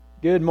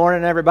Good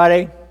morning,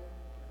 everybody. I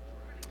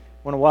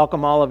want to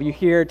welcome all of you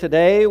here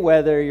today,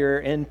 whether you're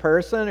in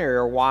person or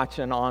you're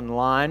watching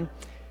online.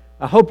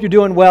 I hope you're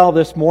doing well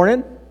this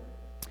morning.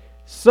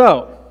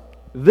 So,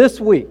 this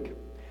week,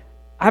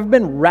 I've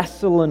been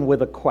wrestling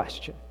with a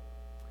question.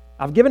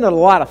 I've given it a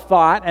lot of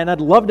thought, and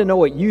I'd love to know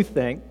what you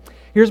think.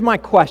 Here's my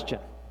question.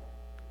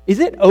 Is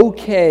it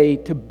okay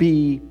to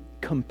be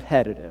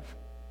competitive?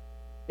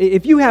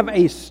 If you have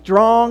a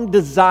strong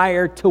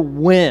desire to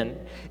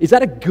win, is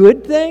that a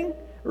good thing?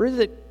 Or is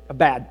it a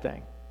bad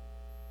thing?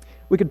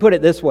 We could put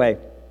it this way.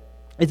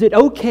 Is it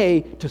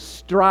okay to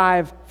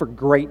strive for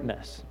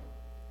greatness?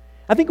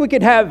 I think we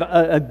could have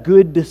a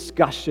good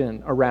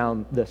discussion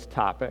around this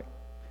topic.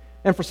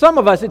 And for some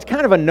of us, it's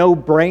kind of a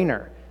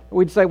no-brainer.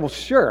 We'd say, well,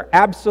 sure,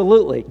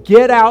 absolutely.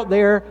 Get out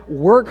there,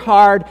 work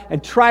hard,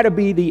 and try to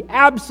be the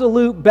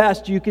absolute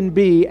best you can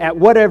be at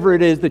whatever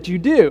it is that you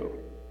do.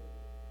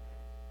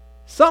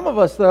 Some of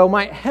us, though,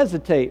 might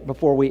hesitate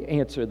before we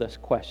answer this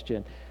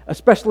question,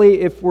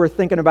 especially if we're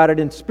thinking about it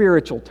in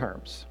spiritual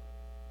terms.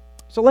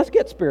 So let's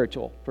get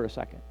spiritual for a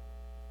second.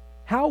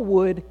 How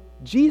would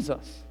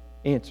Jesus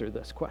answer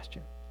this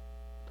question?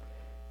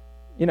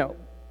 You know,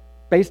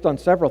 based on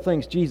several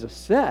things Jesus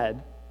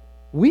said,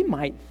 we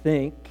might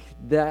think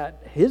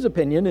that his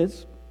opinion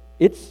is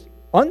it's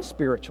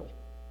unspiritual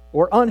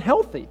or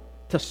unhealthy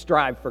to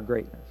strive for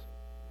greatness.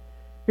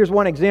 Here's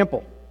one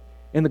example.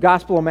 In the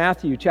Gospel of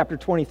Matthew, chapter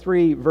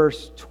 23,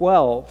 verse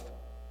 12,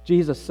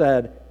 Jesus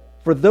said,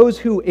 "For those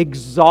who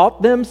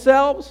exalt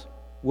themselves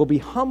will be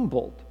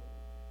humbled,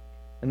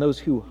 and those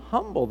who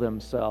humble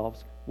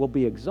themselves will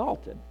be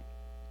exalted."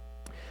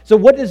 So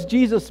what does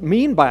Jesus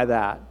mean by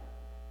that?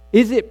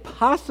 Is it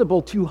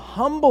possible to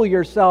humble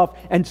yourself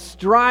and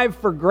strive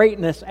for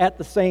greatness at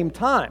the same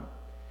time?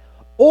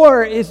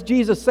 Or is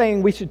Jesus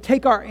saying we should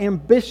take our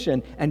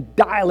ambition and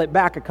dial it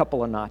back a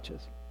couple of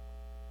notches?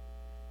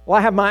 Well,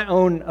 I have my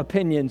own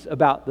opinions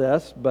about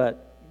this,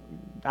 but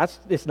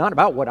it's not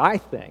about what I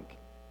think.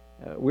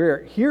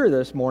 We're here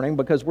this morning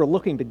because we're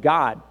looking to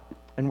God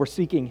and we're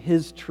seeking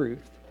His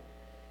truth.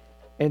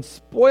 And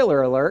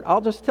spoiler alert,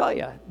 I'll just tell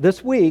you,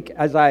 this week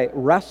as I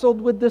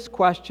wrestled with this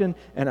question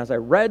and as I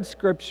read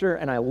Scripture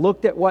and I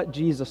looked at what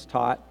Jesus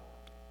taught,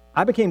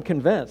 I became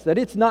convinced that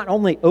it's not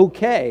only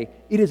okay,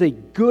 it is a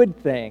good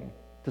thing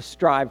to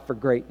strive for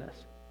greatness.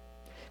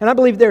 And I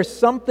believe there's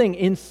something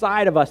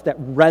inside of us that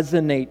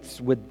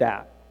resonates with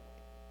that.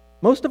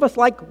 Most of us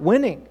like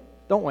winning,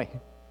 don't we?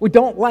 We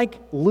don't like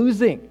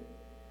losing.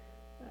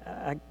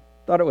 I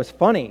thought it was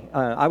funny.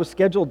 I was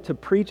scheduled to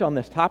preach on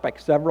this topic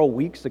several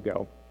weeks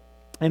ago.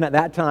 And at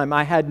that time,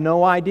 I had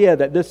no idea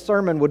that this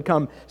sermon would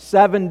come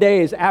 7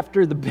 days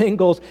after the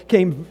Bengals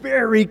came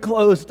very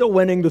close to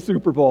winning the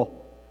Super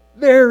Bowl.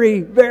 Very,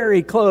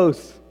 very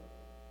close,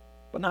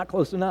 but not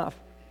close enough.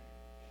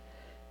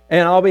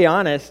 And I'll be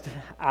honest,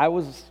 I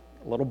was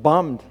a little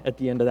bummed at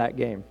the end of that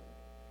game.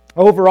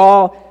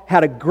 Overall,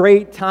 had a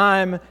great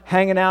time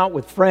hanging out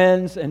with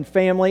friends and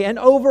family, and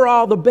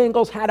overall, the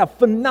Bengals had a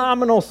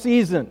phenomenal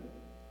season.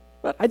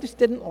 But I just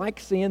didn't like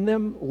seeing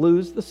them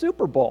lose the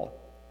Super Bowl.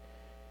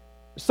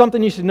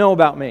 Something you should know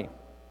about me.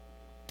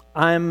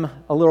 I'm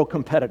a little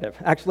competitive.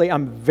 Actually,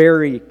 I'm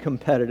very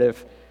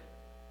competitive.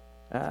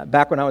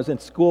 Back when I was in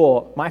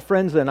school, my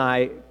friends and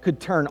I could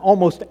turn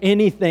almost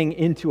anything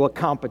into a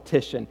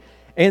competition.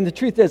 And the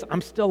truth is,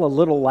 I'm still a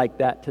little like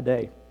that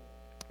today.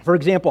 For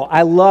example,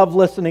 I love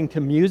listening to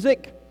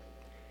music.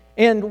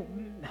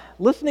 And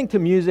listening to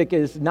music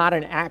is not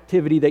an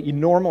activity that you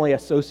normally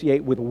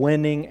associate with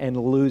winning and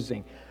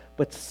losing.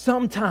 But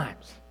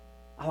sometimes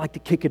I like to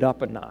kick it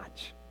up a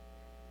notch.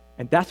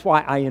 And that's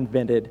why I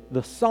invented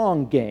the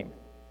song game.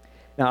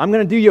 Now, I'm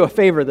going to do you a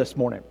favor this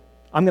morning.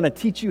 I'm going to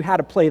teach you how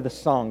to play the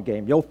song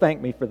game. You'll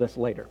thank me for this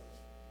later.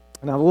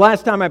 Now, the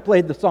last time I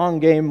played the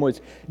song game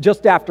was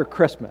just after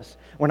Christmas,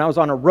 when I was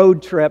on a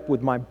road trip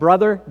with my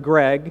brother,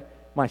 Greg,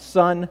 my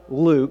son,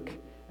 Luke,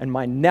 and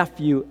my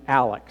nephew,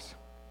 Alex.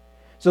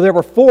 So there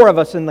were 4 of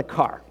us in the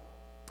car.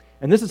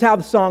 And this is how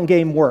the song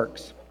game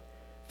works.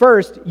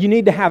 First, you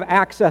need to have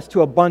access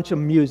to a bunch of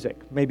music,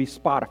 maybe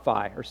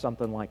Spotify or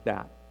something like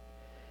that.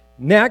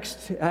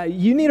 Next,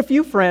 you need a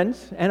few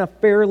friends and a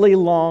fairly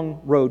long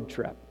road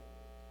trip.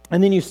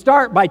 And then you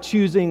start by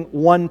choosing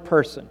one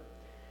person.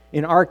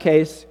 In our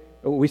case,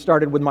 we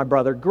started with my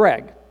brother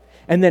Greg.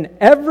 And then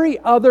every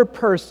other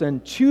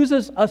person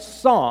chooses a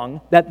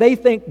song that they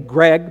think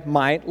Greg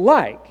might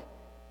like.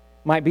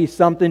 Might be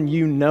something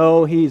you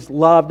know he's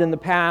loved in the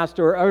past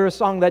or a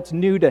song that's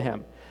new to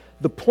him.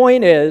 The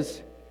point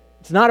is,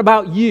 it's not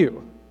about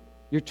you.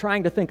 You're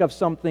trying to think of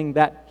something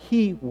that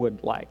he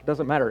would like. It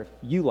doesn't matter if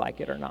you like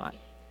it or not.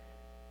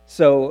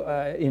 So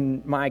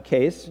in my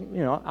case,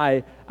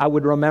 I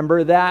would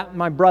remember that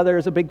my brother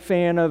is a big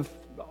fan of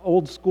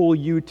old school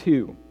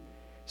U2.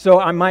 So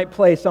I might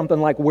play something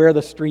like Where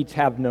the Streets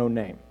Have No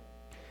Name.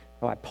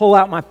 So I pull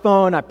out my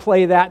phone, I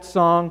play that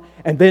song,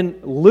 and then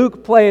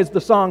Luke plays the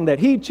song that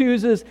he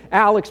chooses,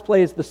 Alex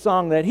plays the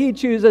song that he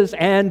chooses,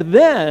 and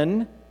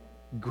then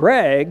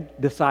Greg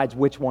decides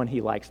which one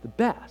he likes the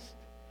best.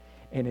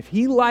 And if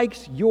he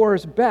likes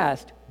yours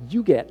best,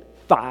 you get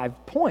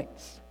 5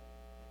 points.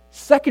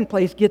 Second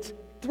place gets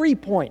 3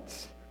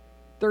 points.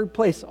 Third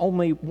place,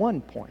 only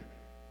 1 point.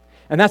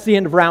 And that's the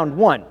end of round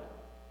 1.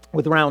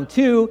 With round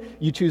 2,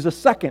 you choose a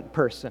second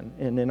person.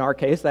 And in our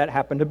case, that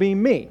happened to be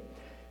me.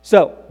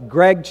 So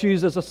Greg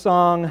chooses a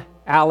song,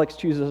 Alex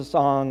chooses a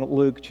song,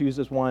 Luke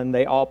chooses one.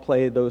 They all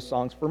play those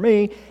songs for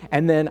me.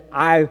 And then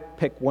I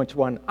pick which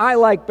one I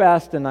like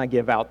best, and I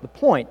give out the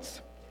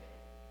points.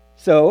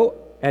 So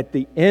at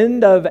the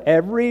end of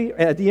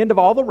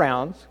all the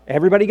rounds,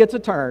 everybody gets a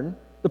turn.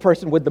 The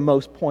person with the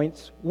most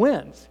points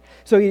wins.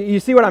 So you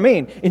see what I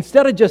mean?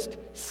 Instead of just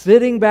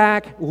sitting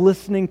back,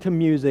 listening to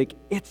music,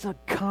 it's a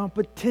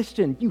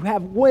competition. You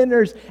have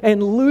winners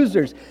and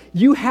losers.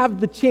 You have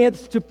the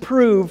chance to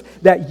prove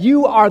that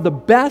you are the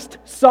best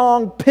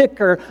song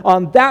picker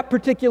on that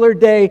particular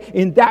day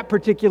in that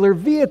particular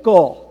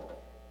vehicle.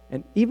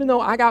 And even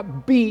though I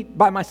got beat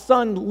by my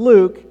son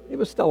Luke, it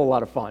was still a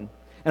lot of fun.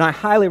 And I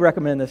highly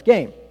recommend this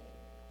game.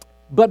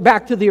 But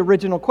back to the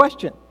original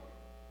question.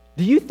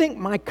 Do you think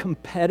my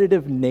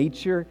competitive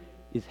nature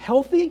is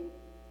healthy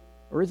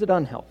or is it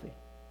unhealthy?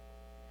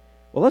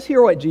 Well, let's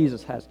hear what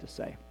Jesus has to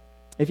say.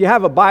 If you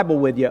have a Bible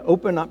with you,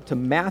 open up to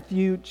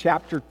Matthew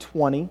chapter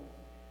 20,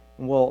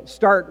 and we'll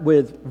start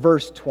with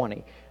verse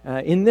 20.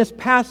 In this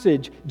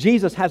passage,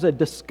 Jesus has a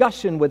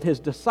discussion with his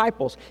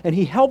disciples, and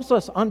he helps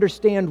us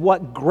understand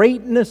what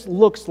greatness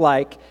looks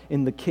like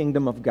in the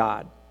kingdom of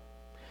God.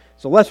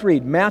 So let's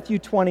read Matthew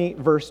 20,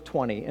 verse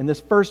 20. And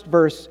this first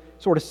verse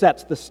sort of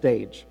sets the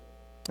stage.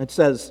 It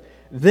says,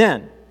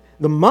 "Then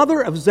the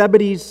mother of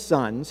Zebedee's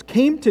sons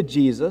came to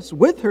Jesus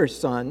with her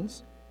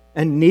sons,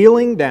 and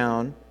kneeling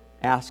down,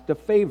 asked a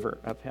favor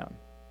of him."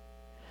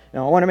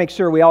 Now, I want to make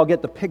sure we all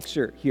get the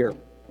picture here.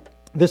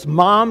 This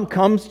mom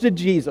comes to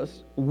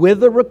Jesus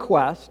with a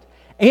request,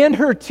 and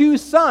her 2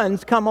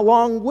 sons come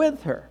along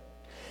with her.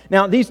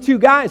 Now, these 2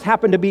 guys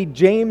happen to be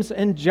James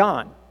and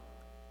John,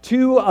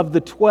 2 of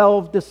the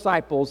 12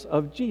 disciples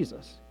of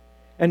Jesus.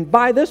 And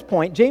by this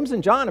point, James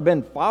and John have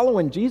been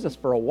following Jesus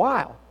for a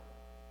while.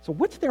 So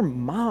what's their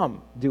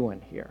mom doing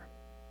here?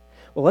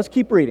 Well, let's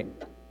keep reading.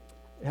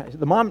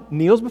 The mom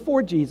kneels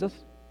before Jesus.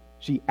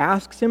 She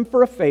asks him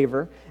for a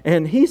favor,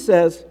 and he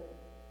says,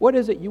 "What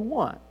is it you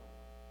want?"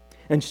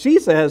 And she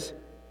says,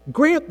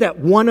 "Grant that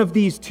one of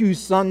these 2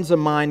 sons of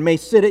mine may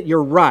sit at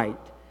your right,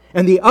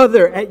 and the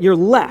other at your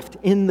left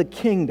in the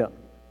kingdom."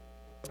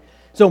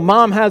 So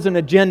mom has an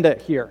agenda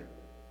here.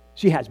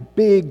 She has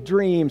big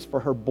dreams for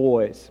her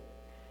boys.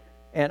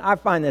 And I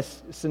find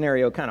this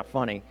scenario kind of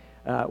funny.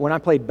 When I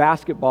played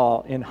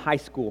basketball in high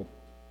school,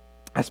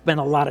 I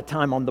spent a lot of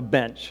time on the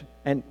bench,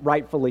 and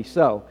rightfully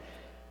so.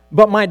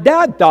 But my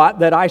dad thought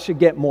that I should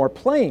get more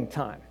playing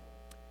time.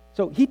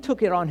 So he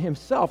took it on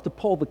himself to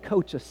pull the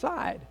coach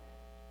aside.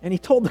 And he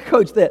told the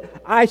coach that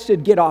I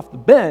should get off the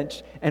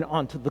bench and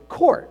onto the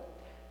court.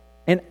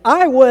 And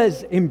I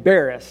was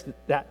embarrassed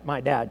that my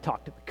dad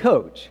talked to the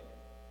coach.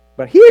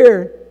 But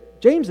here,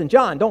 James and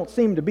John don't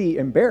seem to be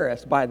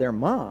embarrassed by their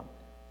mom.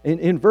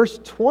 In verse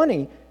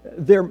 20,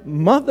 their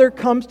mother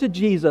comes to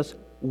Jesus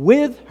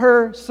with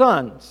her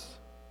sons.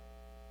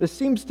 This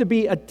seems to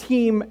be a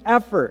team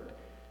effort.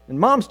 And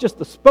mom's just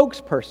the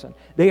spokesperson.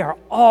 They are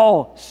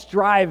all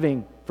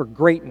striving for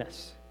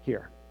greatness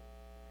here.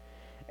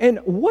 And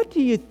what do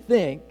you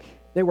think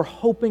they were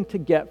hoping to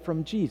get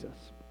from Jesus?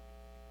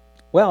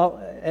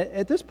 Well,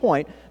 at this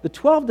point, the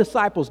 12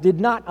 disciples did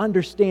not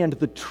understand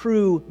the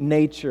true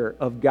nature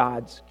of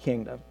God's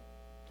kingdom.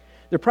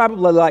 They're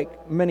probably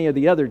like many of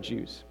the other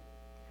Jews.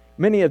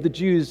 Many of the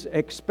Jews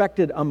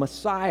expected a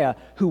Messiah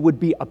who would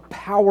be a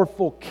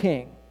powerful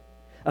king,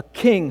 a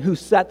king who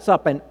sets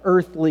up an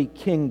earthly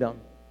kingdom.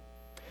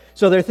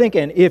 So they're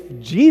thinking, if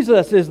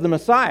Jesus is the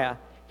Messiah,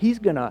 he's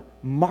going to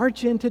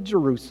march into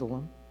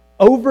Jerusalem,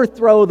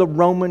 overthrow the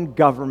Roman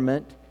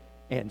government,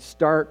 and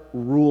start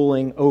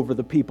ruling over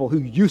the people who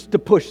used to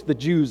push the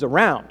Jews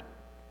around.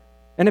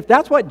 And if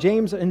that's what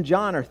James and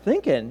John are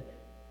thinking,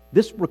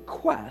 this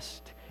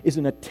request is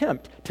an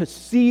attempt to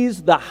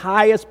seize the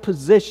highest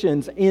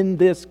positions in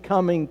this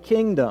coming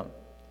kingdom.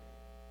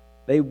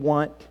 They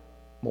want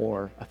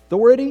more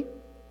authority,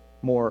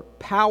 more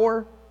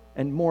power,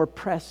 and more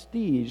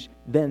prestige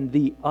than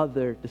the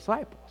other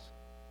disciples.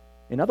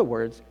 In other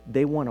words,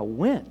 they want to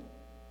win.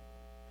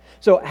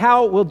 So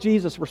how will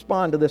Jesus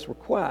respond to this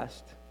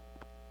request?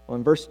 Well,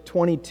 in verse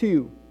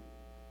 22,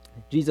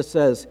 Jesus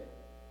says,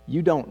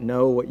 "You don't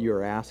know what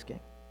you're asking.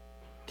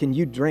 Can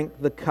you drink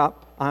the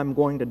cup I'm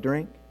going to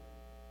drink?"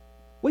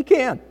 "We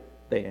can,"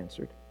 they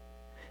answered.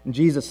 And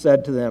Jesus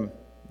said to them,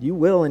 "You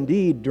will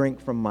indeed drink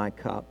from my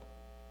cup,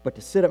 but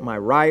to sit at my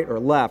right or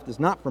left is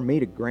not for me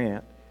to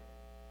grant.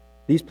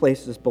 These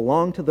places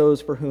belong to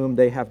those for whom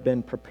they have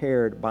been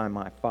prepared by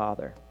my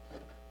Father."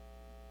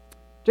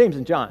 James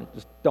and John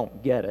just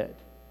don't get it.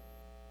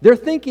 They're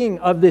thinking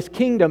of this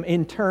kingdom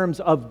in terms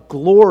of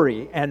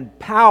glory and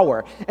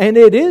power. And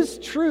it is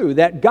true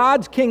that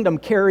God's kingdom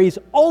carries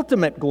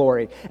ultimate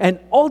glory and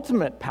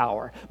ultimate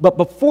power. But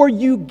before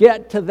you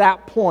get to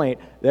that point,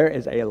 there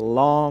is a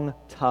long,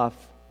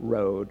 tough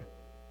road.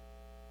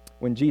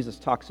 when Jesus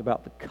talks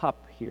about the cup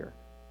here,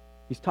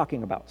 he's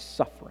talking about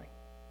suffering.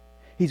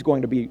 He's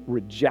going to be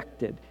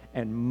rejected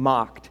and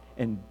mocked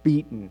and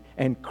beaten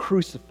and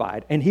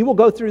crucified. And he will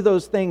go through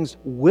those things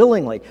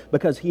willingly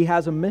because he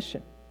has a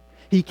mission.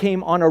 He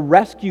came on a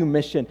rescue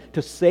mission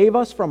to save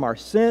us from our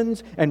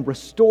sins and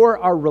restore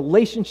our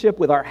relationship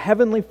with our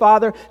Heavenly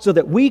Father so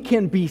that we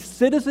can be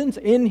citizens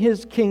in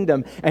His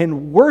kingdom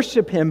and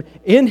worship Him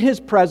in His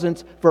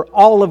presence for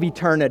all of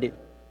eternity.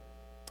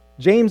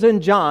 James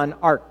and John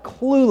are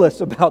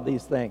clueless about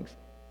these things,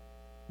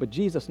 but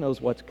Jesus knows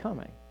what's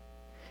coming.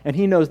 And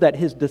He knows that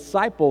His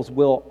disciples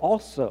will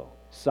also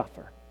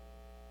suffer.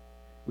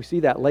 We see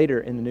that later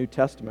in the New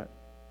Testament.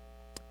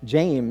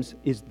 James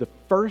is the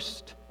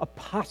first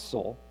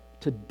apostle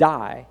to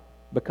die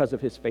because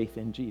of his faith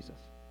in Jesus.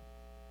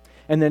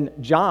 And then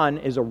John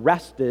is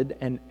arrested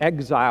and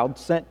exiled,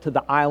 sent to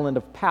the island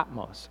of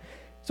Patmos.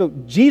 So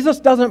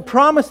Jesus doesn't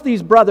promise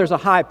these brothers a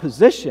high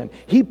position.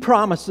 He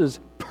promises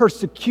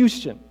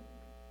persecution.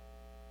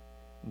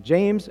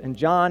 James and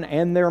John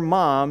and their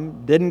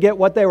mom didn't get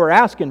what they were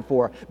asking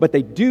for, but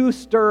they do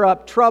stir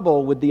up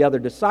trouble with the other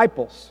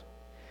disciples.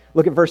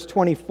 Look at verse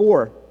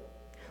 24.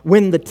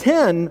 When the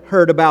 10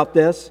 heard about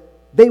this,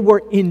 they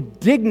were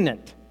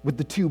indignant with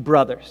the two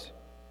brothers.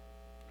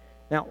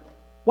 Now,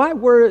 why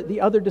were the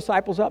other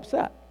disciples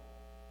upset?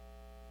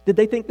 Did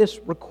they think this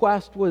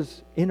request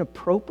was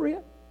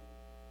inappropriate?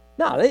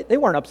 No, they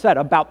weren't upset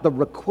about the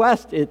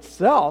request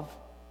itself.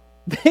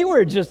 They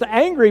were just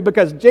angry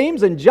because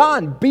James and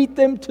John beat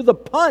them to the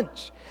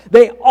punch.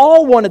 They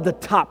all wanted the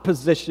top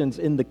positions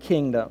in the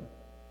kingdom.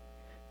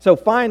 So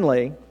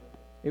finally,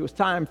 it was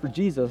time for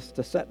Jesus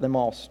to set them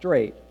all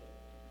straight.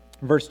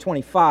 Verse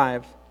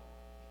 25,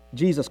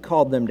 Jesus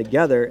called them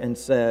together and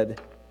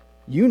said,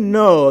 "You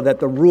know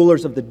that the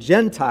rulers of the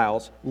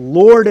Gentiles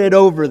lord it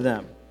over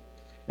them,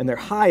 and their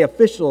high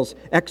officials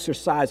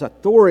exercise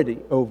authority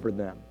over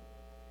them."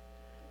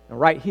 Now,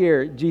 right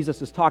here,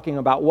 Jesus is talking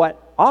about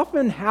what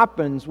often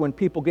happens when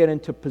people get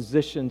into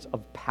positions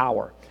of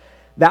power.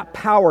 That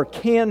power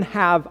can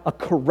have a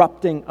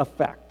corrupting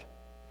effect.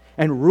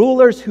 And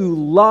rulers who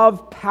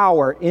love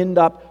power end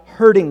up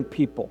hurting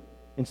people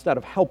instead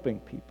of helping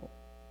people.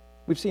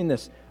 We've seen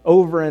this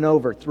over and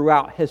over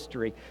throughout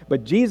history.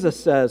 But Jesus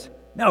says,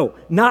 no,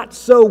 not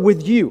so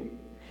with you.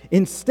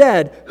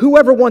 Instead,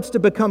 whoever wants to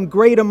become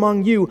great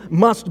among you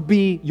must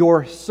be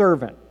your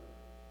servant.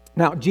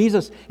 Now,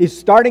 Jesus is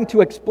starting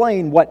to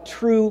explain what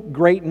true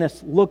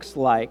greatness looks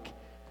like.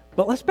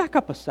 But let's back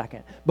up a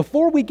second.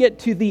 Before we get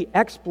to the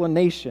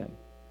explanation,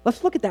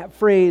 let's look at that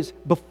phrase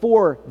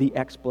before the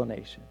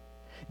explanation.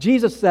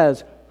 Jesus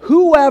says,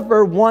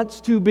 whoever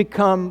wants to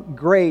become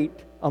great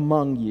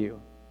among you.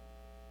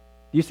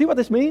 Do you see what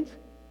this means?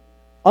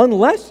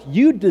 Unless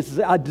you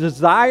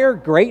desire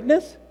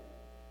greatness,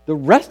 the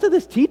rest of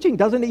this teaching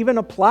doesn't even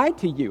apply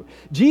to you.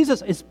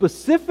 Jesus is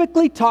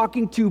specifically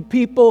talking to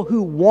people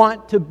who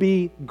want to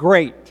be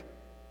great.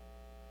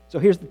 So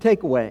here's the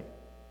takeaway.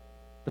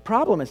 The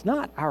problem is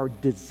not our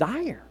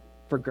desire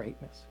for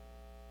greatness.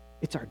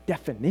 It's our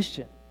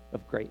definition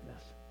of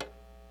greatness.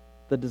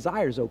 The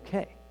desire is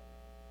okay.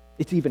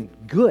 It's even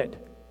good.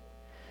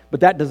 But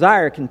that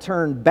desire can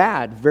turn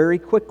bad very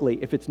quickly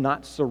if it's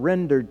not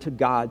surrendered to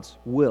God's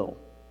will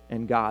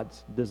and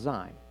God's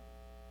design.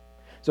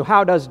 So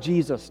how does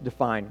Jesus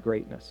define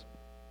greatness?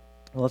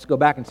 Well, let's go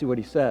back and see what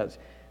he says.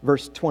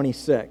 Verse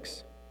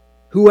 26.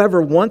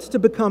 Whoever wants to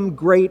become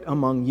great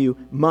among you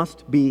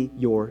must be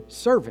your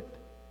servant.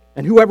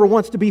 And whoever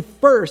wants to be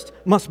first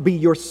must be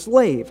your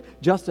slave,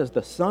 just as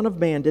the Son of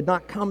Man did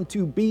not come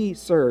to be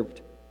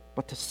served,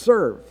 but to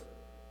serve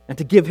and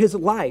to give his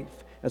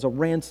life as a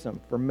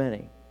ransom for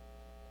many.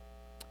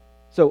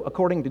 So,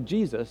 according to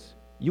Jesus,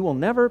 you will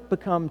never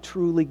become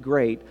truly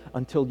great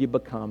until you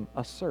become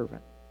a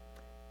servant.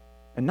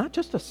 And not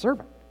just a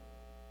servant,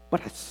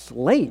 but a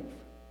slave.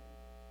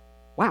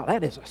 Wow,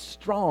 that is a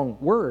strong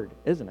word,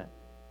 isn't it?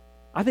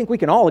 I think we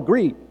can all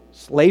agree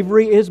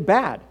slavery is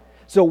bad.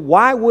 So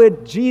why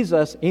would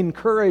Jesus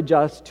encourage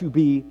us to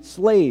be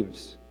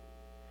slaves?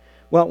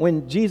 Well,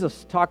 when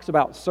Jesus talks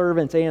about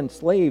servants and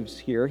slaves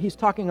here, he's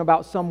talking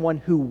about someone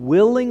who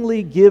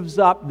willingly gives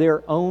up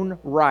their own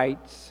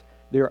rights,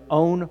 their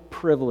own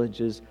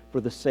privileges for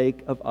the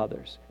sake of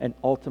others, and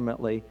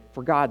ultimately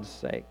for God's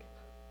sake.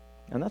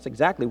 And that's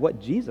exactly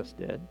what Jesus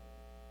did.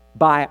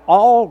 By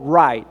all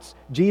rights,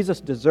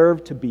 Jesus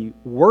deserved to be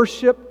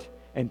worshiped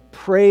and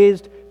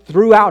praised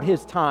throughout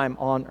his time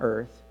on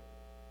earth.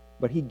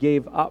 But he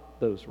gave up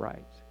those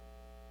rights.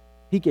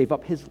 He gave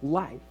up his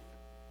life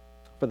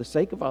for the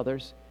sake of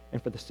others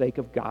and for the sake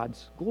of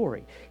God's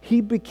glory.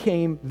 He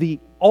became the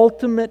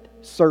ultimate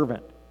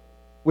servant,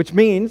 which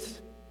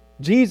means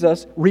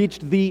Jesus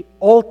reached the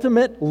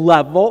ultimate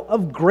level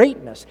of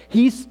greatness.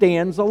 He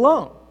stands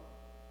alone.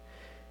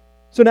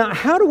 So now,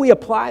 how do we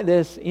apply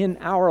this in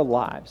our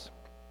lives?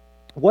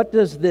 What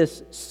does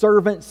this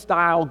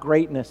servant-style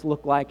greatness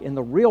look like in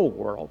the real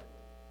world?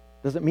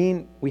 Does it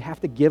mean we have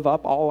to give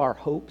up all our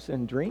hopes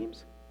and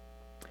dreams?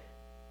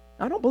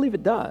 I don't believe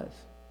it does.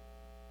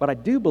 But I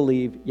do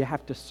believe you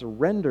have to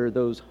surrender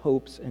those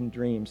hopes and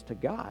dreams to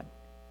God.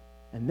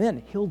 And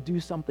then He'll do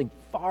something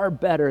far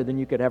better than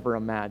you could ever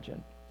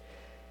imagine.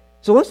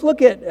 So let's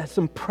look at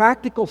some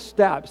practical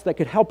steps that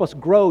could help us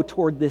grow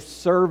toward this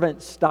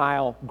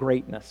servant-style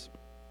greatness.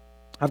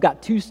 I've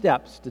got 2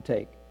 steps to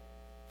take.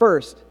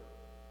 First,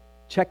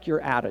 check your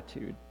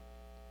attitude.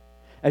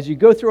 As you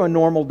go through a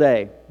normal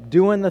day,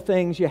 doing the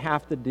things you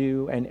have to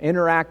do and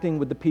interacting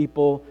with the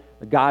people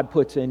that God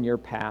puts in your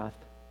path,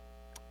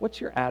 what's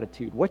your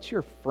attitude? What's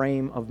your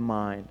frame of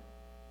mind?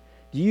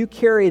 Do you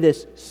carry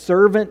this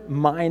servant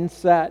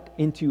mindset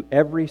into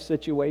every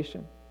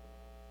situation?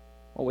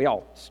 Well, we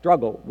all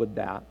struggle with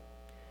that.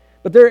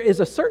 But there is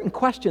a certain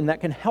question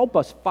that can help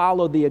us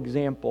follow the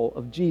example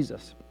of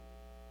Jesus.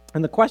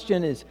 And the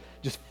question is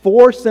just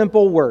 4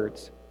 simple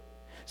words.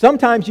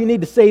 Sometimes you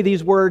need to say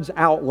these words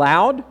out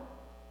loud.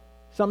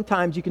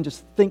 Sometimes you can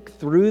just think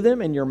through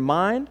them in your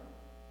mind.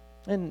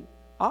 And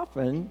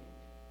often,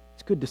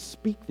 it's good to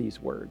speak these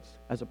words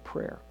as a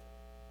prayer.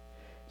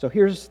 So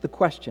here's the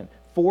question.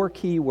 4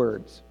 key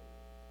words.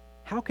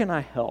 How can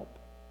I help?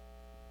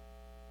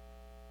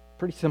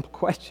 Pretty simple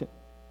question.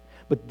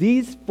 But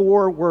these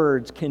 4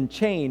 words can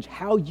change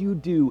how you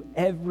do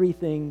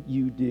everything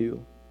you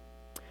do.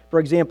 For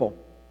example,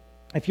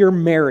 if you're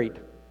married,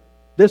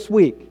 this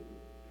week,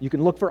 you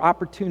can look for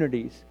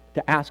opportunities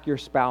to ask your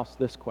spouse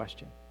this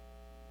question.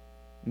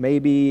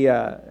 Maybe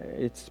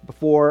it's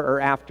before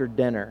or after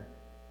dinner,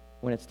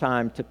 when it's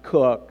time to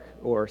cook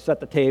or set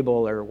the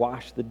table or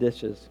wash the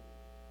dishes.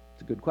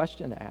 It's a good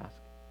question to ask.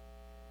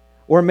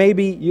 Or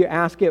maybe you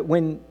ask it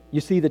when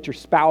you see that your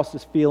spouse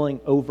is feeling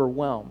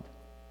overwhelmed.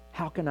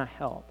 How can I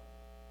help?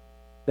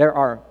 There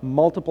are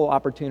multiple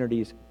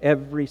opportunities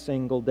every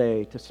single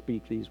day to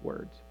speak these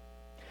words.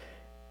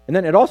 And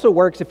then it also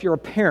works if you're a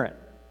parent.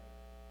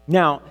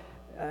 Now,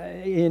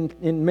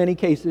 in many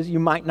cases, you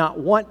might not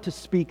want to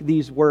speak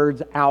these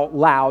words out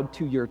loud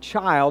to your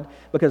child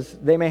because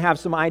they may have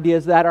some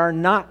ideas that are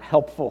not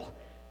helpful.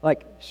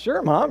 Like,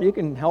 sure, Mom, you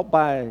can help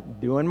by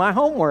doing my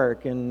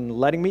homework and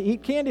letting me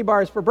eat candy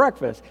bars for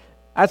breakfast.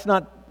 That's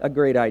not a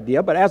great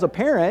idea, but as a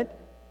parent,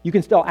 you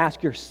can still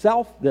ask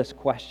yourself this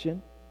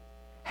question.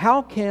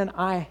 How can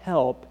I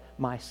help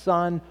my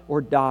son or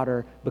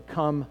daughter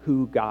become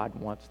who God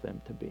wants them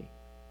to be?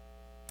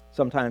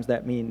 Sometimes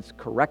that means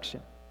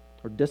correction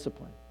or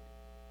discipline.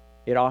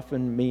 It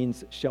often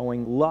means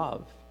showing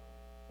love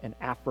and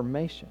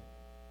affirmation.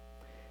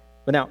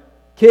 But now,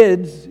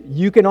 kids,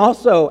 you can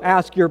also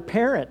ask your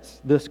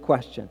parents this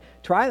question.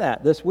 Try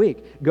that this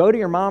week. Go to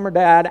your mom or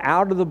dad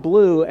out of the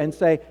blue and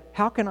say,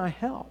 how can I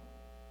help?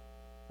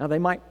 Now, they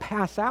might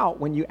pass out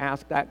when you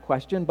ask that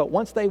question, but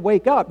once they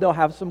wake up, they'll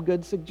have some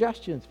good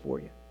suggestions for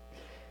you.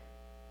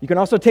 You can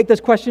also take this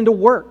question to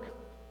work.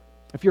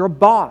 If you're a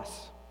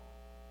boss,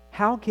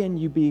 how can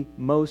you be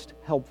most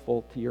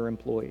helpful to your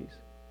employees?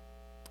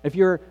 If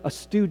you're a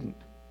student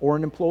or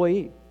an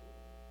employee,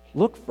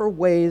 look for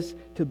ways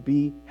to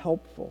be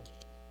helpful.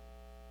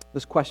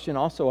 This question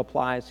also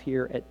applies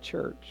here at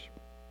church.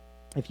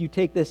 If you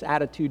take this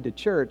attitude to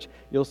church,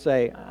 you'll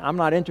say, I'm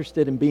not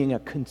interested in being a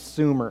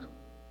consumer.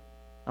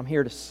 I'm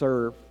here to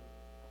serve.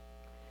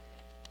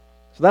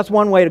 So that's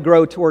one way to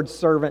grow towards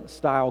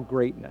servant-style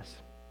greatness.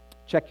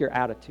 Check your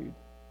attitude.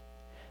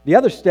 The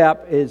other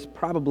step is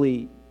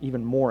probably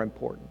even more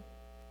important.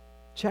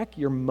 Check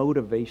your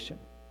motivation.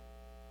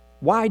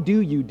 Why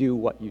do you do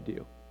what you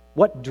do?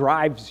 What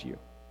drives you?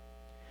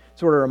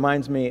 Sort of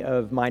reminds me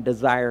of my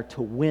desire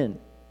to win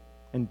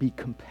and be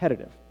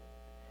competitive.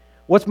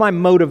 What's my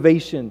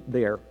motivation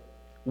there?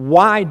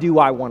 Why do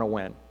I want to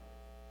win?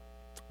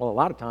 Well, a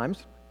lot of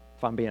times,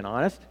 if I'm being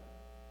honest,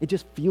 it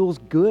just feels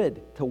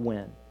good to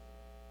win.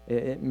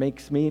 It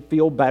makes me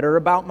feel better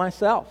about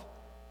myself.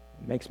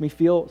 It makes me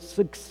feel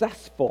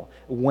successful.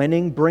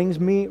 Winning brings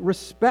me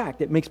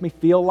respect. It makes me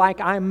feel like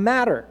I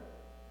matter.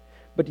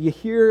 But do you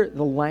hear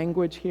the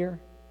language here?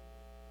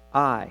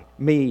 I,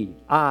 me.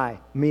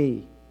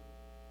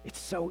 It's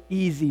so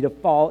easy to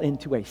fall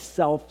into a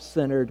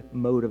self-centered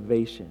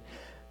motivation.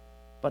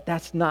 But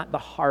that's not the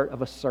heart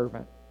of a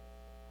servant.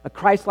 A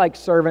Christ-like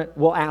servant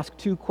will ask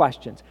 2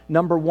 questions.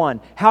 Number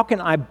 1, how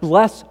can I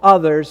bless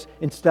others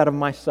instead of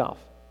myself?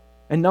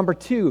 And number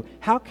 2,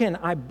 how can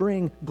I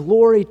bring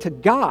glory to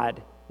God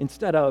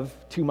instead of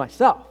to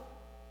myself?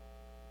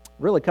 It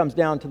really comes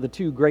down to the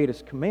 2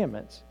 greatest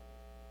commandments.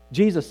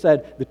 Jesus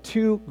said the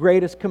 2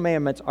 greatest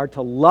commandments are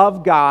to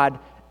love God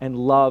and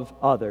love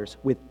others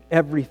with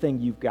everything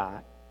you've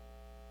got.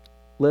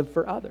 Live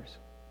for others.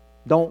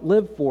 Don't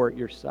live for it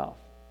yourself.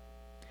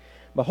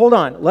 But hold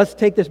on, let's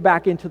take this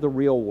back into the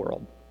real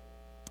world.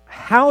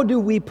 How do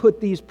we put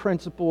these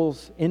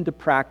principles into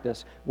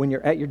practice when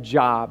you're at your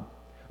job,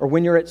 or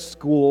when you're at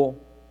school,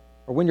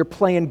 or when you're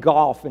playing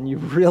golf and you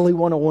really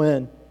want to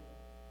win?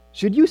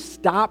 Should you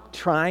stop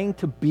trying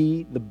to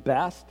be the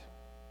best?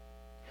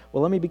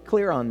 Well, let me be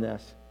clear on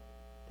this.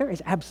 There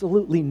is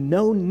absolutely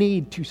no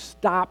need to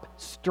stop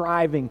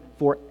striving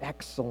for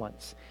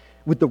excellence.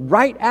 With the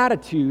right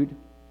attitude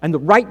and the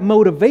right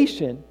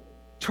motivation,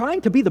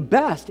 trying to be the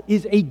best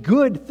is a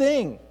good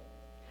thing.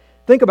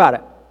 Think about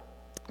it.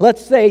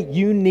 Let's say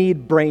you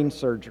need brain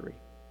surgery.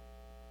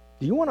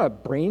 Do you want a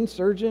brain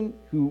surgeon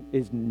who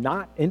is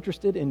not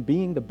interested in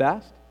being the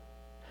best?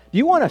 Do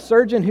you want a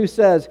surgeon who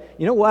says,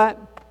 you know what,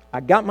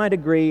 I got my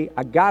degree,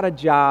 I got a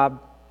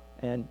job,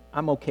 and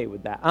I'm okay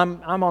with that.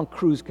 I'm on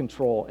cruise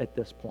control at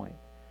this point.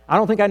 I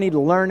don't think I need to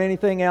learn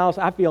anything else.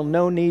 I feel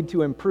no need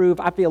to improve.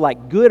 I feel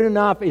like good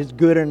enough is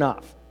good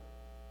enough.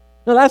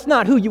 No, that's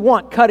not who you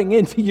want cutting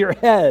into your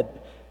head.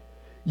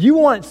 You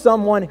want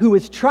someone who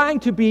is trying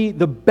to be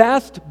the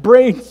best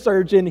brain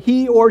surgeon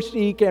he or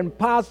she can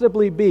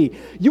possibly be.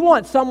 You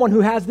want someone who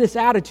has this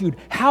attitude: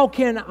 how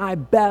can I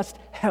best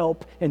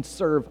help and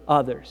serve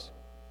others?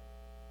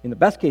 In the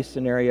best case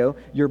scenario,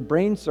 your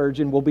brain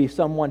surgeon will be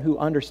someone who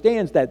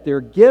understands that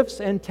their gifts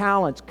and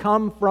talents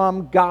come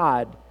from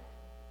God,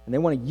 and they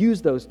want to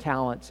use those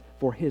talents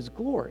for His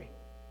glory.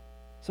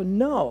 So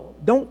no,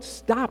 don't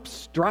stop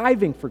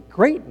striving for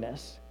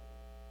greatness.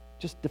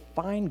 Just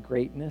define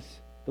greatness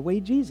the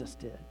way Jesus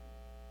did,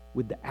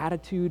 with the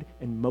attitude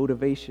and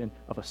motivation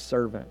of a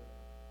servant.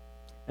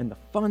 And the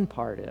fun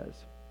part is,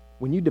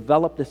 when you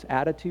develop this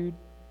attitude,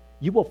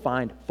 you will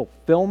find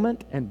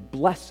fulfillment and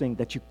blessing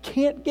that you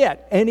can't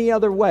get any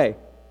other way.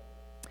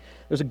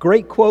 There's a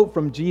great quote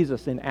from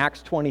Jesus in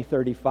Acts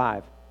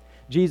 20:35.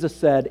 Jesus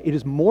said, "It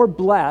is more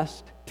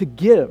blessed to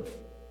give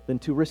than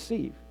to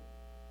receive."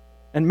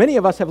 And many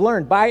of us have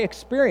learned by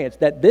experience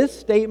that this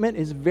statement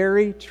is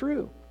very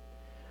true.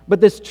 But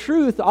this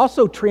truth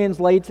also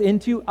translates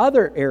into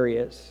other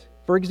areas.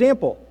 For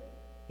example,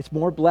 it's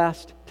more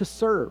blessed to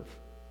serve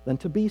than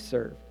to be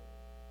served.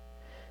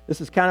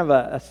 This is kind of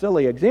a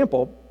silly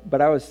example,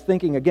 but I was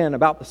thinking again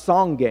about the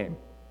song game.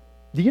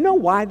 Do you know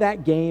why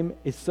that game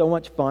is so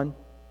much fun?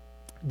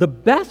 The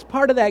best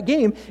part of that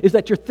game is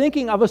that you're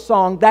thinking of a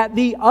song that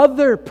the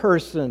other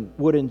person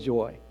would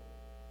enjoy.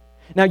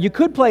 Now, you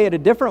could play it a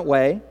different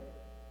way.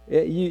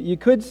 You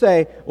could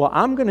say, well,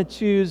 I'm going to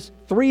choose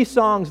 3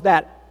 songs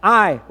that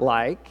I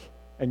like,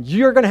 and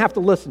you're going to have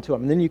to listen to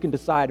them, and then you can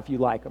decide if you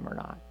like them or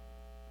not.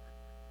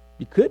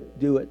 You could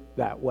do it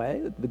that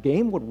way. The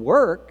game would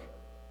work,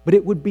 but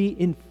it would be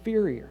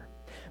inferior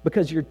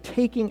because you're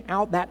taking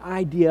out that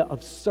idea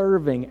of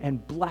serving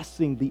and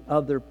blessing the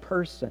other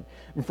person.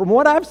 And from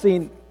what I've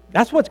seen,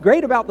 that's what's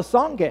great about the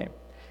song game.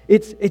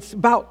 It's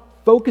about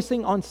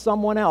focusing on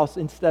someone else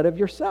instead of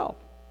yourself.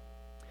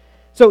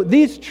 So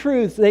these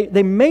truths,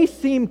 they may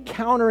seem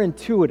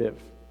counterintuitive,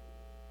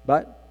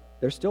 but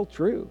they're still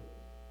true.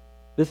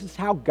 This is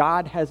how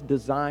God has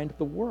designed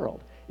the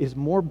world. It's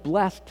more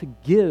blessed to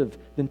give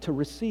than to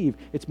receive.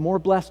 It's more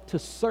blessed to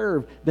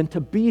serve than to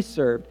be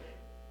served.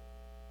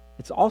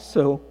 It's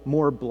also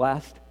more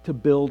blessed to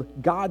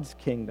build God's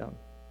kingdom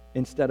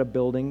instead of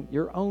building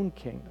your own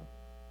kingdom.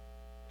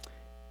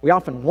 We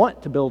often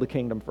want to build a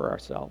kingdom for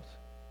ourselves.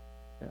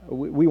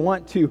 We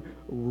want to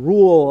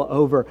rule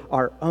over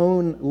our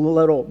own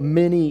little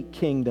mini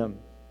kingdom,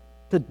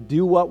 to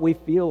do what we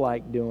feel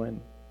like doing.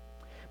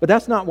 But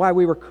that's not why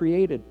we were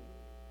created.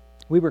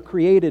 We were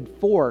created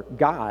for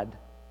God.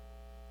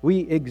 We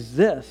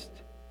exist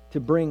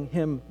to bring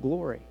Him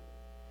glory.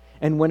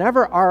 And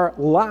whenever our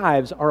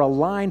lives are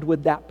aligned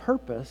with that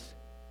purpose,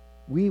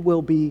 we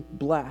will be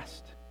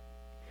blessed.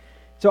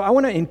 So I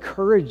want to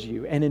encourage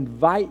you and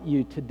invite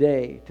you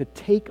today to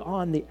take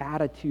on the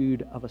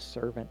attitude of a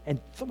servant and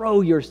throw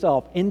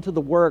yourself into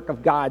the work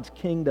of God's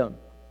kingdom.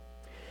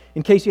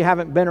 In case you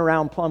haven't been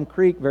around Plum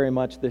Creek very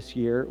much this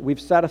year,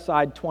 we've set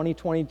aside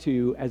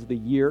 2022 as the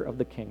year of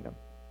the kingdom.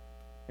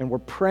 And we're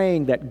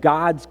praying that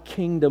God's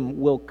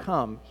kingdom will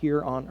come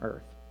here on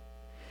earth.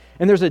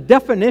 And there's a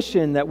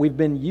definition that we've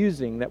been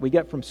using that we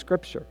get from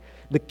Scripture.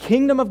 The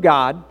kingdom of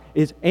God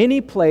is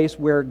any place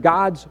where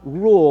God's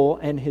rule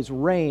and His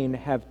reign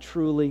have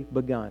truly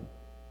begun.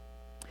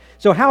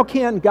 So how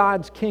can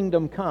God's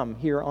kingdom come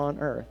here on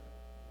earth?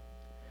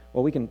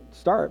 Well, we can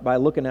start by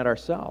looking at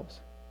ourselves.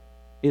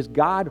 Is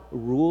God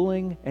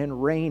ruling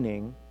and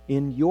reigning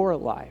in your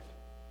life?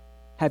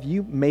 Have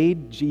you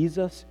made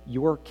Jesus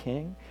your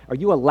king? Are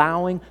you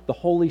allowing the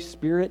Holy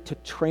Spirit to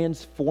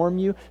transform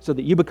you so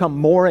that you become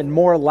more and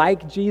more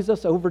like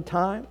Jesus over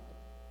time?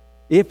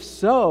 If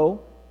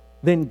so,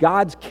 then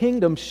God's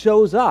kingdom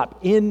shows up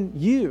in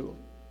you.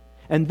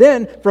 And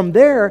then from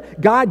there,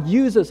 God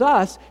uses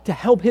us to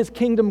help His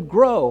kingdom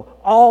grow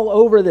all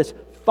over this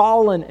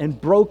fallen and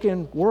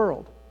broken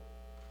world.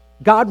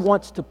 God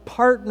wants to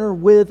partner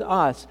with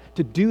us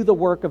to do the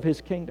work of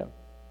His kingdom.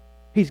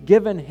 He's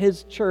given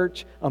His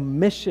church a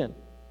mission.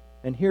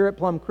 And here at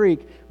Plum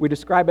Creek, we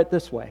describe it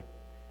this way.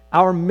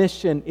 Our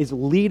mission is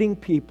leading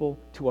people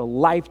to a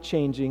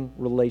life-changing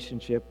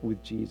relationship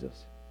with Jesus.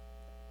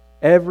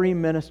 Every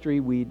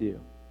ministry we do,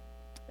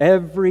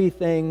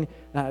 everything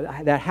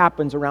that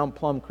happens around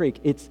Plum Creek,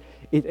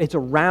 it's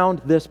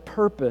around this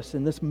purpose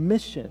and this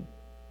mission.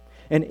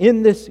 And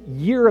in this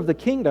year of the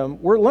kingdom,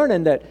 we're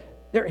learning that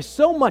there is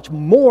so much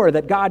more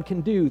that God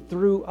can do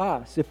through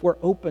us if we're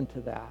open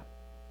to that.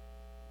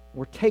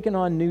 We're taking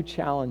on new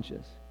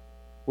challenges.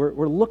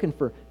 We're looking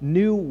for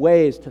new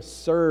ways to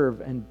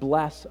serve and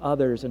bless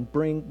others and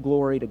bring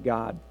glory to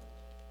God.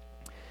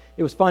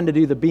 It was fun to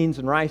do the Beans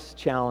and Rice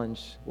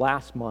Challenge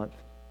last month.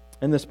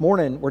 And this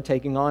morning, we're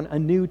taking on a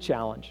new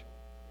challenge.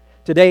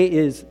 Today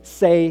is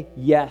Say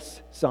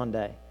Yes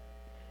Sunday.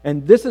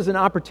 And this is an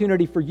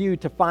opportunity for you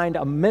to find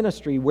a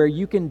ministry where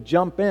you can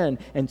jump in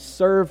and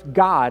serve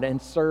God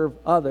and serve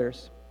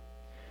others.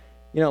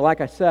 You know, like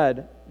I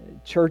said,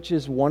 church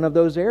is one of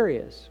those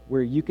areas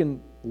where you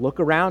can look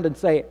around and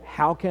say,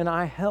 how can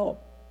I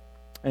help?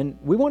 And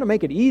we want to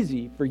make it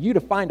easy for you to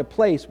find a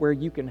place where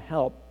you can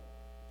help.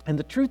 And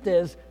the truth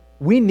is,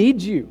 we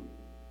need you.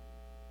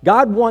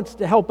 God wants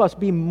to help us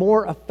be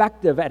more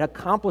effective at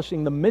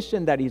accomplishing the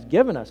mission that He's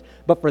given us.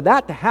 But for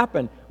that to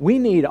happen, we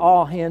need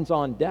all hands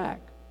on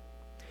deck.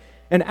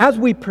 And as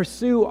we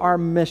pursue our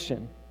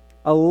mission,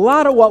 a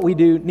lot of what we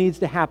do needs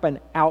to happen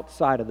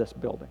outside of this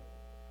building.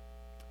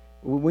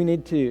 We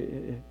need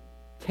to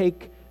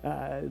take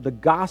the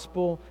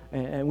gospel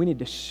and we need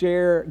to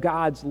share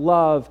God's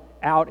love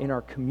out in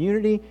our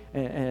community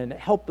and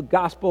help the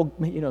gospel,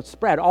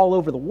 spread all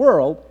over the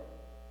world.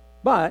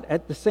 But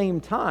at the same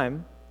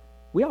time,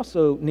 we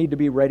also need to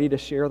be ready to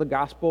share the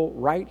gospel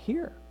right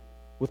here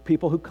with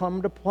people who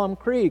come to Plum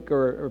Creek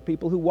or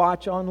people who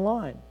watch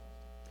online.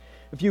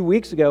 A few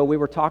weeks ago, we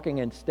were talking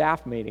in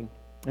staff meeting,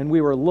 and we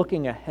were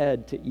looking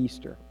ahead to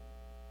Easter.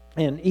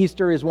 And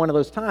Easter is one of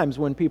those times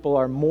when people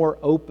are more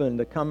open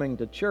to coming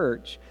to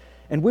church,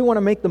 and we want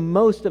to make the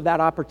most of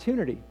that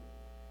opportunity.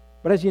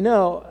 But as you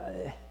know,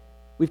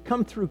 we've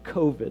come through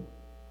COVID,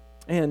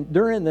 and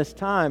during this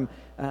time,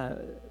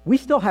 we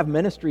still have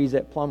ministries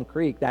at Plum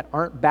Creek that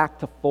aren't back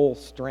to full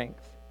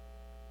strength.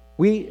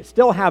 We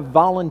still have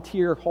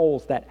volunteer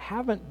holes that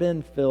haven't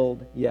been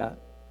filled yet.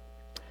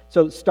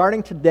 So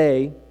starting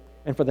today,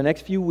 and for the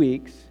next few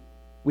weeks,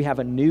 we have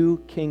a new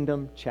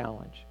kingdom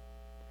challenge.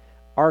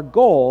 Our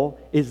goal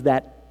is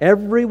that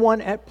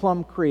everyone at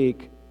Plum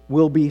Creek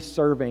will be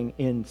serving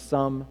in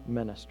some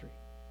ministry.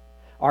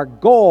 Our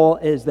goal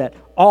is that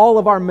all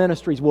of our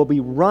ministries will be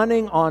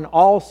running on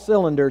all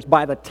cylinders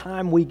by the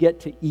time we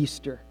get to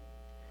Easter.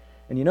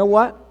 And you know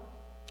what?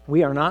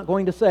 We are not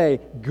going to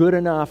say good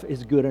enough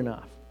is good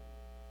enough.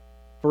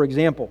 For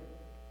example,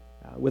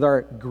 with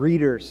our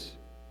greeters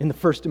in the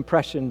First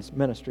Impressions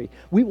ministry,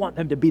 we want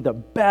them to be the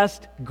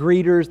best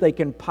greeters they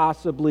can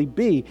possibly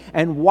be.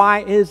 And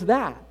why is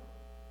that?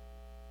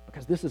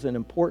 Because this is an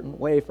important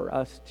way for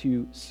us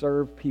to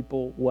serve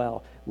people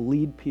well,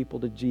 lead people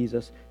to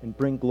Jesus, and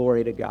bring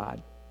glory to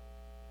God.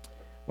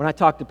 When I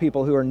talk to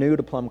people who are new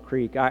to Plum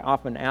Creek, I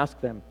often ask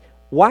them,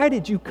 why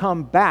did you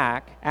come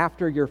back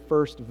after your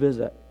first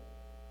visit?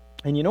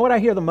 And you know what I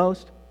hear the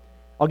most?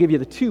 I'll give you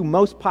the two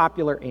most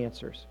popular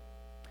answers.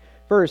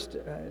 First,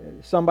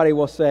 somebody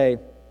will say,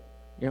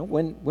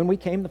 when we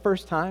came the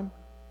first time,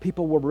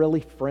 people were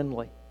really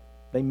friendly.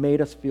 They made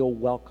us feel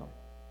welcome.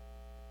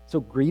 So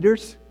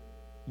greeters,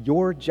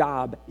 your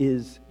job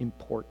is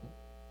important.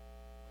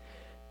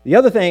 The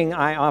other thing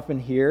I often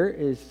hear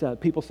is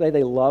people say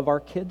they love our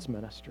kids'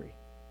 ministry.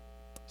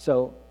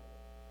 So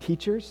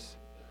teachers,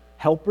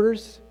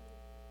 helpers,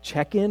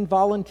 check-in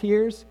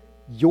volunteers,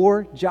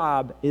 your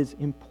job is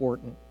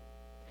important.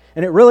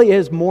 And it really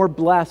is more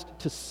blessed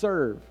to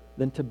serve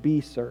than to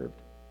be served.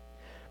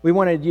 We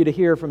wanted you to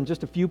hear from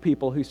just a few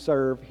people who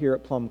serve here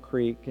at Plum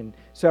Creek, and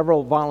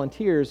several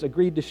volunteers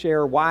agreed to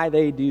share why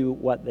they do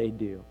what they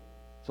do.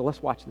 So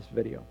let's watch this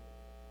video.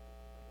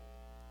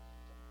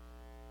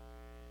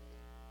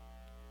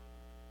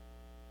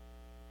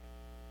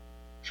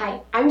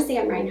 Hi, I'm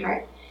Sam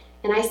Reinhart,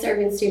 and I serve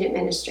in student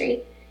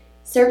ministry.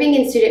 Serving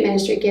in student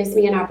ministry gives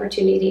me an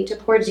opportunity to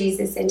pour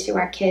Jesus into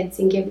our kids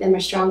and give them a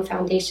strong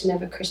foundation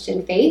of a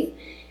Christian faith.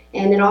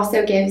 And it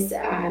also gives,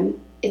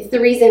 it's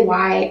the reason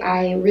why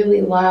I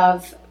really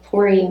love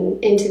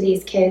pouring into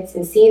these kids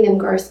and seeing them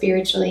grow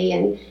spiritually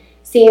and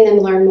seeing them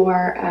learn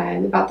more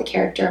about the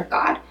character of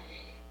God.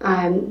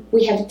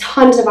 We have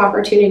tons of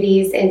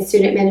opportunities in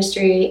student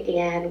ministry,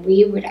 and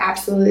we would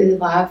absolutely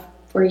love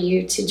for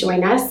you to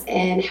join us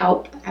and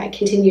help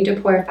continue to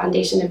pour a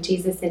foundation of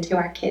Jesus into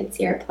our kids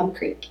here at Plum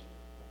Creek.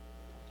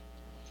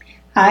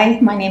 Hi,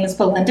 my name is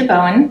Belinda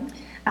Bowen.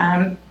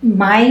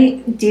 My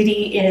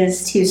duty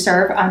is to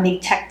serve on the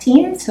tech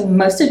team, so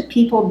most of the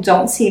people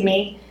don't see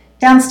me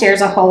downstairs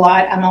a whole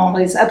lot. I'm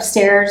always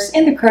upstairs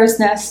in the crow's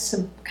nest,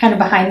 so kind of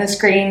behind the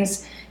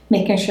screens,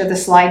 making sure the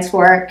slides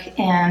work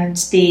and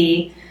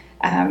the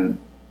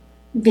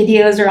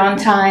videos are on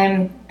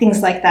time,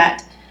 things like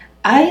that.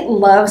 I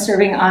love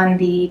serving on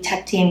the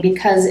tech team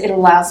because it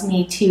allows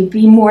me to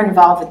be more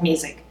involved with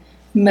music.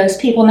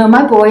 Most people know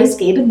my boys,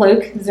 Gabe and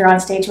Luke, because they're on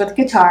stage with a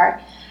guitar.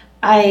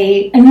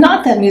 I am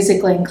not that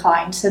musically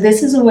inclined, so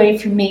this is a way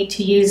for me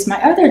to use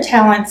my other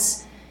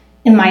talents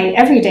in my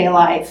everyday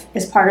life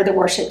as part of the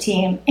worship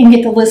team and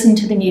get to listen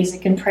to the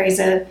music and praise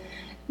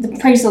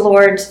the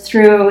Lord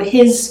through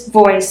His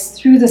voice,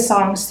 through the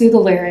songs, through the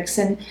lyrics,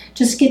 and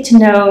just get to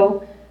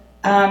know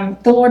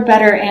the Lord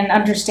better and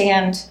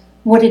understand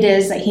what it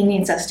is that He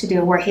needs us to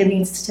do, where He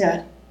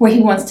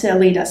wants to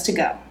lead us to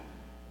go.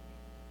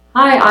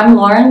 Hi, I'm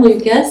Lauren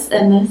Lucas,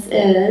 and this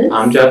is...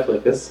 I'm Jeff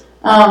Lucas.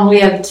 We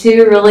have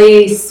two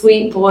really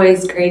sweet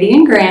boys, Grady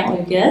and Grant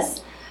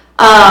Lucas.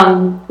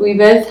 We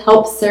both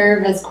help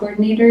serve as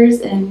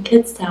coordinators in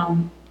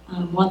Kidstown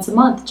once a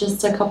month,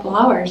 just a couple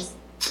hours.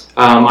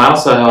 I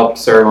also help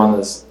serve on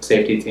the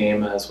safety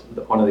team as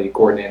one of the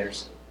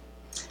coordinators.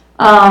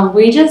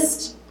 We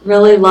just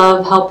really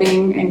love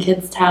helping in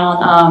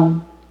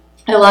Kidstown.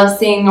 I love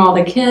seeing all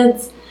the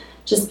kids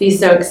just be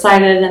so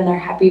excited and their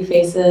happy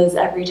faces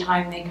every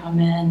time they come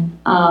in.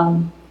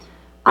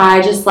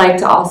 I just like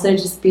to also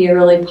just be a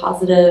really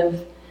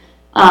positive,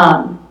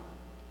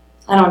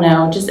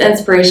 just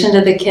inspiration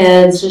to the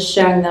kids, just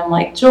showing them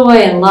like joy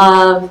and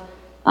love,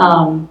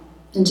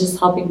 and just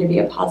helping to be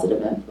a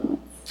positive influence.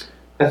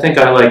 I think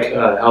I like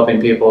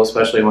helping people,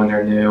 especially when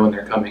they're new and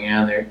they're coming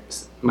in. They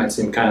might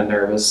seem kind of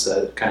nervous,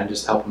 kind of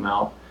just help them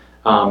out.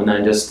 And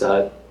then just,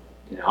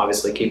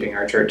 obviously keeping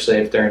our church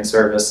safe during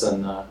service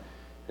and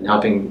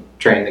helping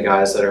train the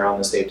guys that are on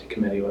the safety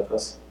committee with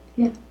us.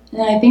 Yeah,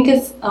 and I think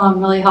it's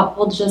really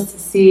helpful just to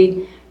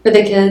see for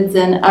the kids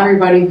and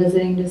everybody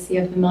visiting to see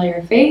a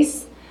familiar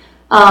face.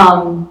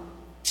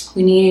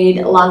 We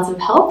need lots of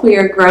help. We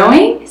are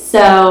growing,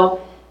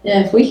 so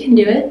if we can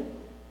do it,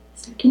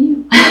 so can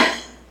you.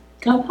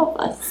 God help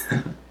us.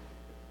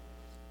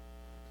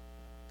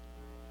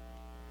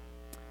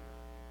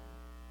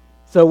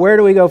 So where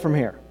do we go from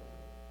here?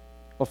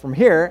 Well, from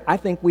here, I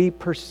think we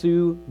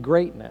pursue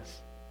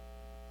greatness,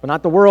 but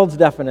not the world's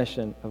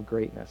definition of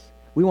greatness.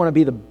 We want to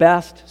be the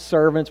best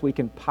servants we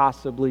can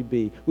possibly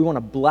be. We want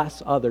to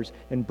bless others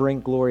and bring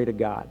glory to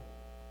God.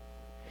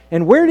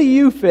 And where do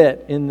you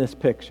fit in this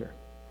picture?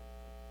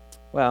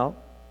 Well,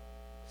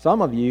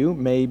 some of you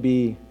may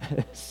be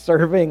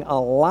serving a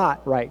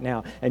lot right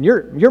now, and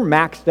you're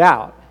maxed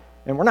out,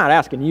 and we're not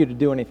asking you to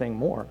do anything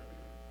more.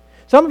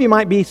 Some of you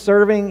might be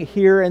serving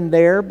here and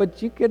there,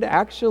 but you could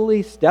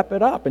actually step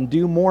it up and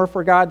do more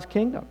for God's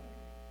kingdom.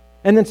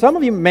 And then some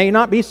of you may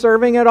not be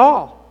serving at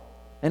all.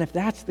 And if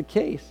that's the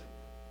case,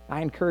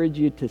 I encourage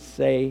you to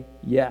say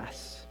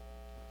yes.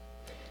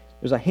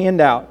 There's a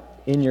handout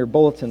in your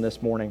bulletin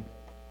this morning.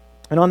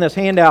 And on this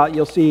handout,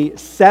 you'll see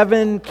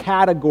 7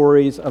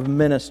 categories of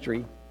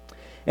ministry.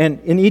 And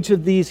in each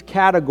of these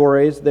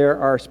categories, there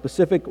are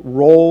specific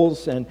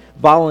roles and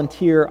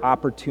volunteer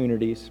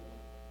opportunities.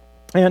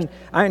 And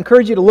I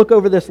encourage you to look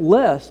over this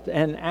list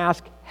and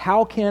ask,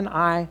 how can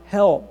I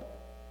help?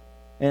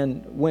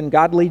 And when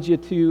God leads you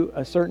to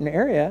a certain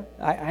area,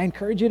 I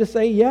encourage you to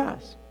say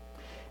yes.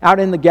 Out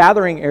in the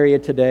gathering area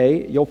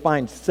today, you'll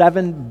find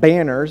 7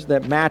 banners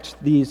that match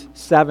these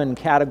 7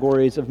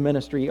 categories of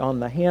ministry on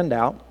the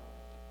handout.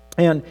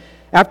 And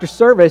after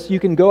service, you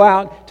can go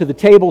out to the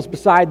tables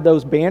beside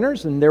those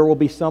banners, and there will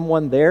be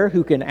someone there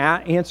who can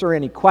answer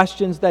any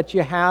questions that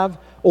you have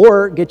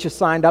or get you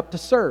signed up to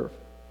serve.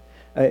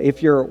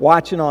 If you're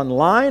watching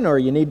online or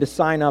you need to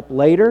sign up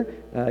later,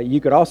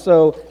 you could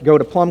also go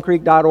to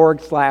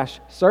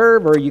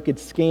plumcreek.org/serve, or you could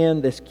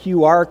scan this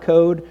QR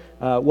code.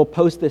 We'll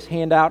post this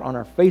handout on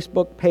our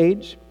Facebook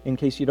page in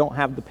case you don't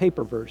have the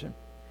paper version.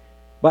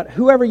 But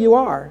whoever you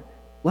are,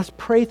 let's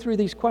pray through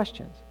these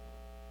questions.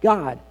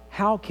 God,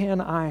 how can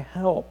I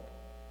help?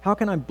 How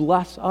can I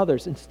bless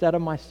others instead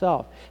of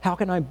myself? How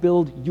can I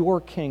build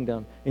your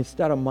kingdom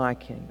instead of my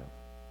kingdom?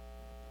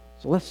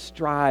 So let's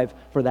strive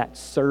for that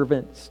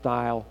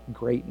servant-style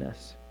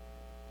greatness.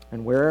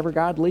 And wherever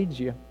God leads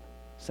you,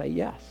 say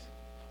yes.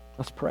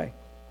 Let's pray.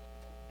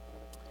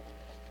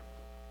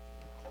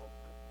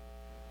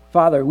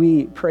 Father,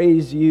 we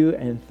praise you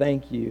and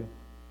thank you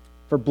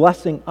for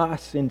blessing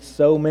us in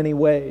so many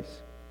ways.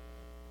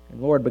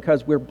 And Lord,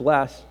 because we're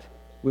blessed,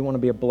 we want to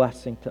be a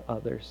blessing to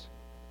others.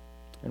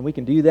 And we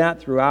can do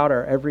that throughout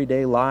our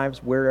everyday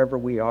lives, wherever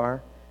we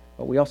are.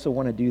 But we also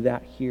want to do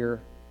that here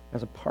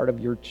as a part of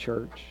your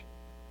church.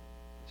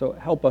 So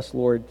help us,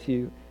 Lord,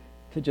 to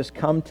just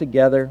come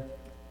together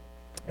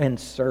and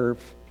serve.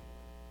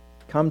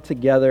 Come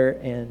together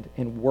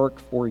and work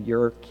for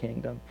your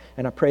kingdom.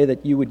 And I pray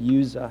that you would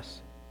use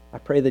us. I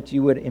pray that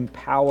you would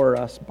empower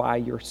us by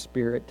your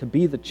Spirit to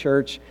be the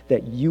church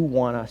that you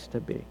want us to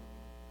be.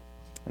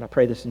 And I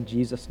pray this in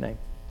Jesus' name.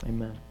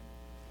 Amen.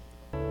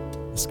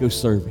 Let's go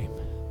serve him.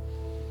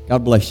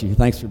 God bless you.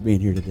 Thanks for being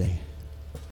here today.